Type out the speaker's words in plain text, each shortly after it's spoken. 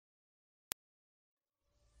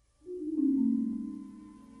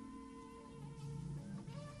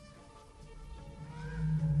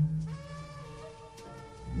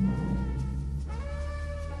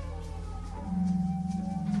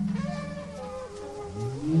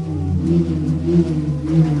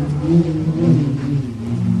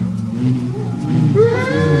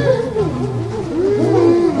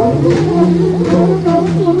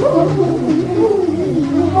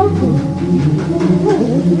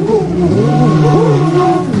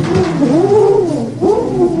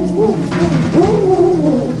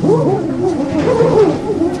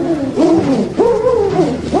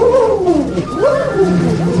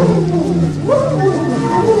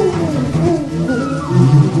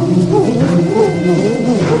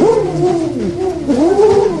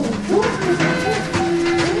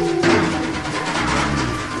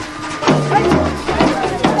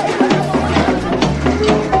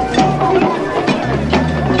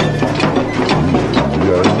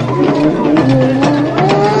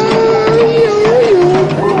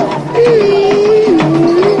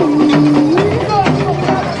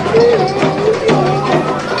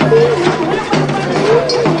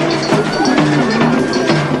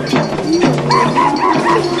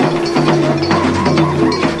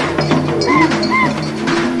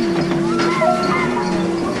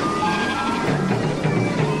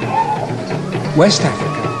West Africa.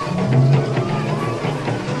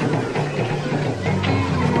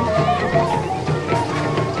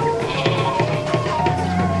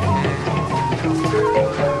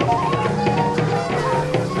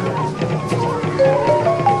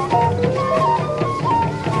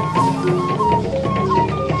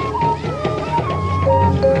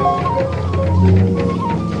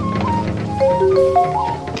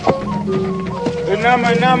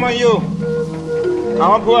 Nama yo.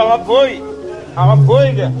 Apoio.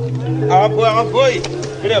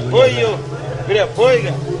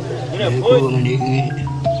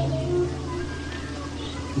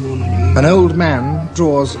 An old man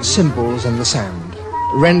draws symbols in the sand,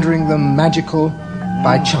 rendering them magical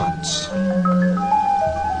by chance.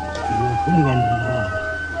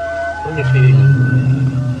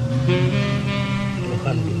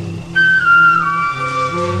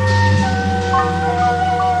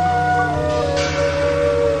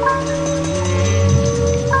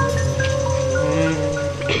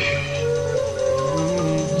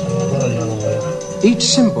 Each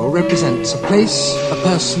symbol represents a place, a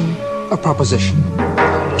person, a proposition.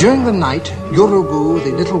 During the night, Yorubu,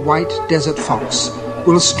 the little white desert fox,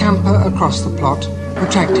 will scamper across the plot,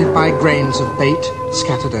 attracted by grains of bait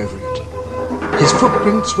scattered over it. His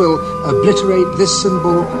footprints will obliterate this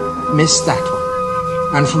symbol, miss that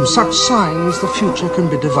one. And from such signs the future can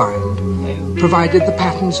be divined, provided the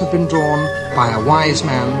patterns have been drawn by a wise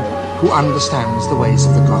man who understands the ways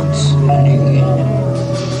of the gods.